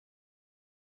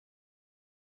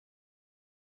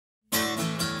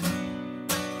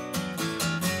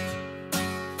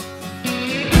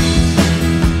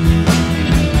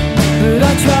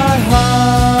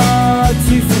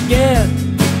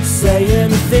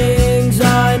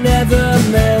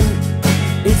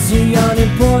the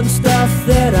unimportant stuff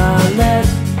that I let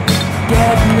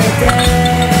get me down.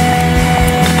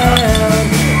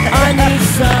 I need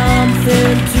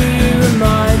something to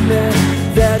remind me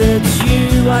that it's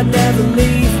you I'd never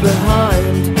leave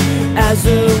behind. As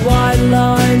the white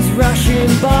lines rushing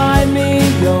by me,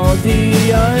 you're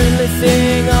the only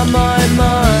thing on my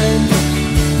mind.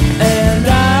 And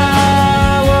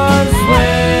I was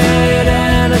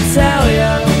waiting to tell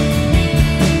you.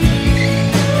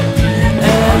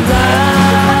 And I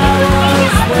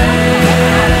was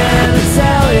waiting to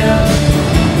tell you.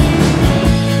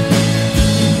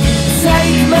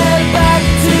 Take me back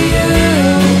to you.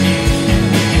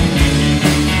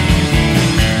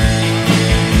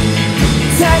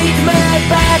 Take me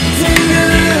back to you.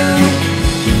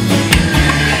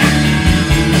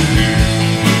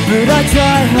 But I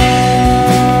try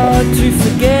hard to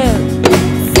forget,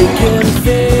 thinking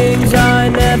things I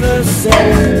never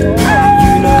said.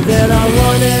 You know that I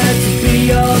wanted to be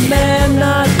your man,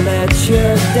 not let you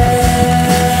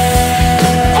down.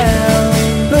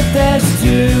 But there's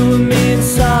two of me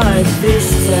inside this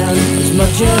town. As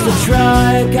much as I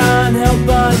try, I can't help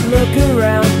but look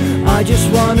around. I just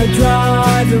wanna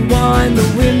drive and wind the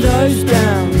windows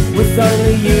down, with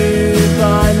only you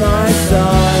by my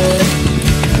side.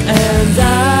 And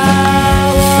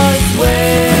I was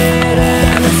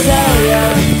waiting to tell you.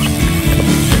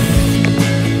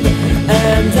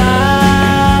 And I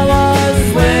was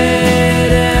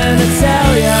waiting to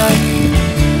tell you.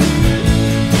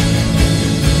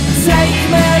 Take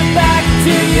me back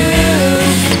to you.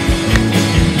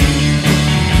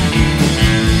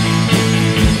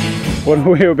 What are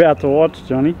we about to watch,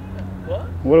 Johnny? What?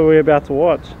 What are we about to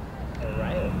watch?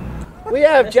 We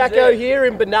have Jacko here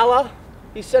in Benalla.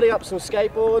 He's setting up some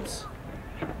skateboards.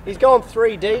 He's gone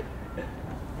 3 deep.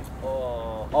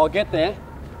 Oh, get there.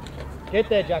 Get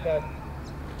there, Jacko.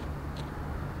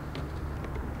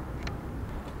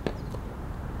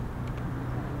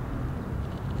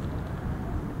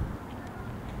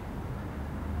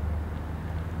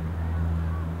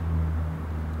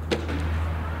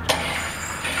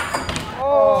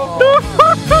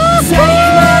 Take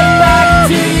me back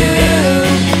to you.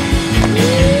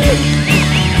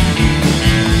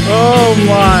 Oh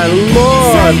my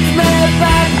lord! Take me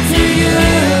back to you.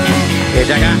 Here,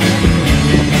 Jacko.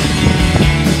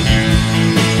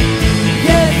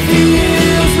 Yeah, it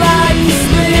feels like you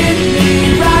split me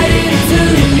right in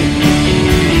two.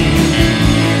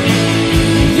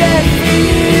 Yeah, it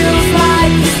feels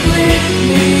like you split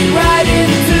me right in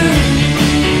two.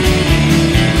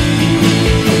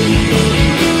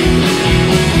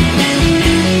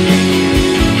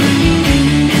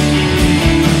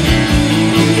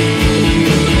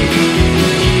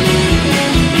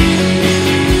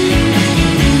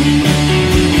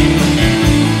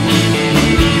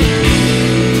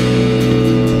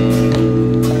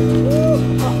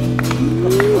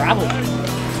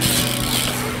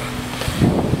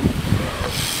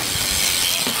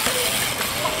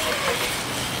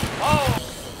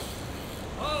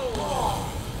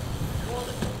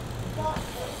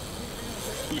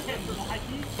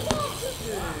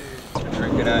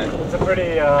 It's a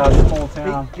pretty small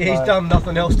town. He's done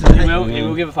nothing else today. He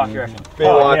will give a fuck, you reckon?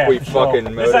 Feel like yeah, we for fucking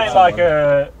sure. murdered This ain't like someone.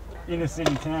 a inner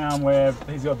city town where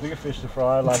he's got bigger fish to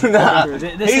fry. Like, Nah,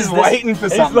 he's waiting for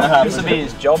something to happen. This will be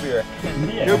his job, you reckon?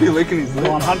 yeah, He'll be licking his lips.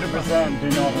 100% do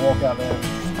not walk out there.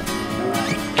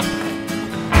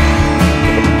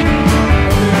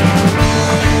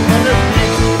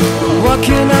 What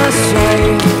can I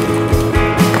say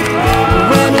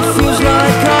when it feels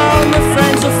like all my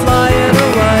friends are flying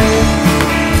away?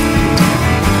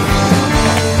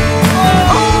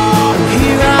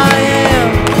 Here I am,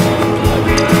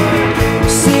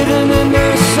 sitting in the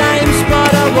same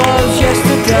spot I was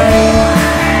yesterday.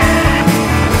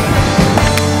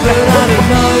 But I don't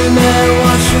know, man,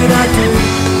 what should I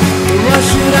do?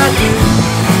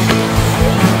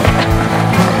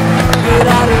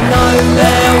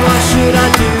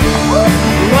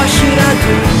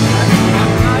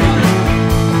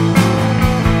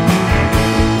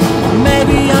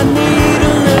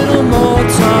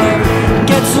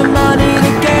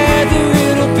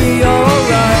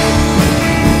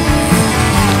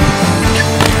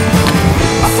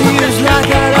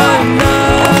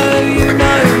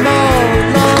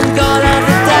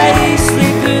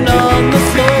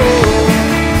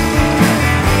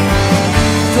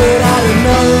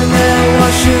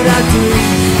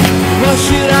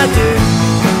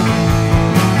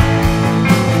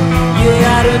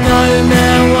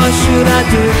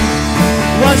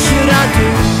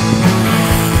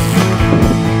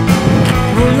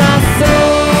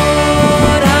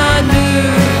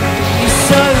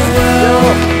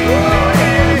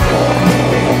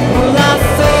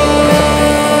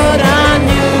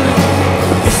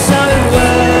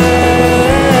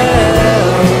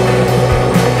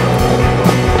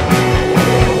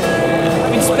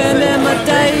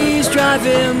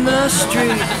 in the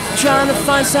street, trying to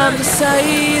find something to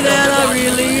say that I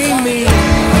really mean.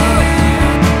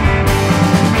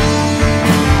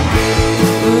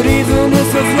 But even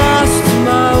if I've lost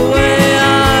my way,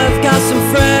 I've got some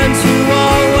friends who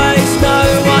always know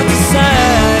what to say.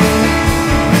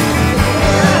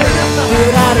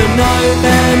 But I don't know,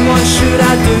 man, what should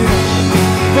I do?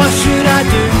 What should I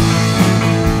do?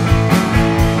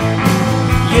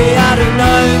 Yeah, I don't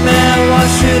know, man, what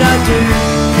should I do?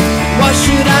 What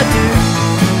should I do?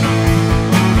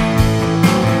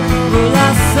 Well,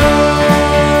 I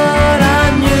thought I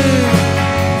knew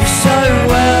you so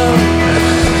well.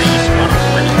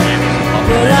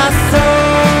 Well, I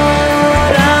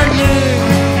thought I knew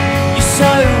you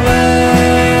so well.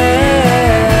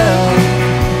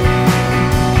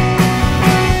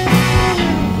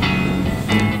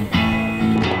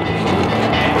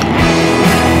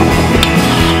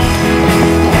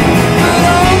 But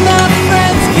all my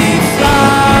friends keep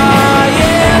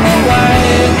flying away.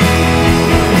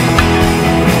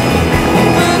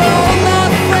 But all my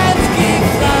friends keep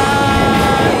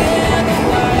flying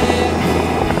away.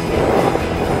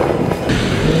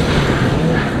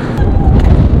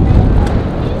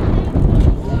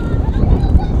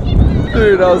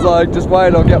 Dude, I was like, just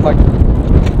wait, I'll get my...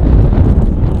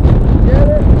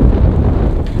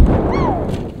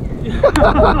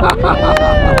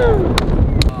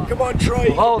 Come on, Troy.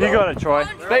 You got it, Troy.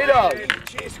 Speed up!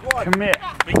 Cheers, squad. Commit.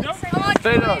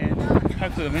 Speed up!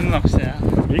 Hopefully the wind knocks out.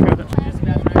 You got it.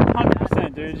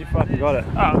 100%, dude. You fucking got it.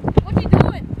 Oh. What you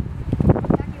doing?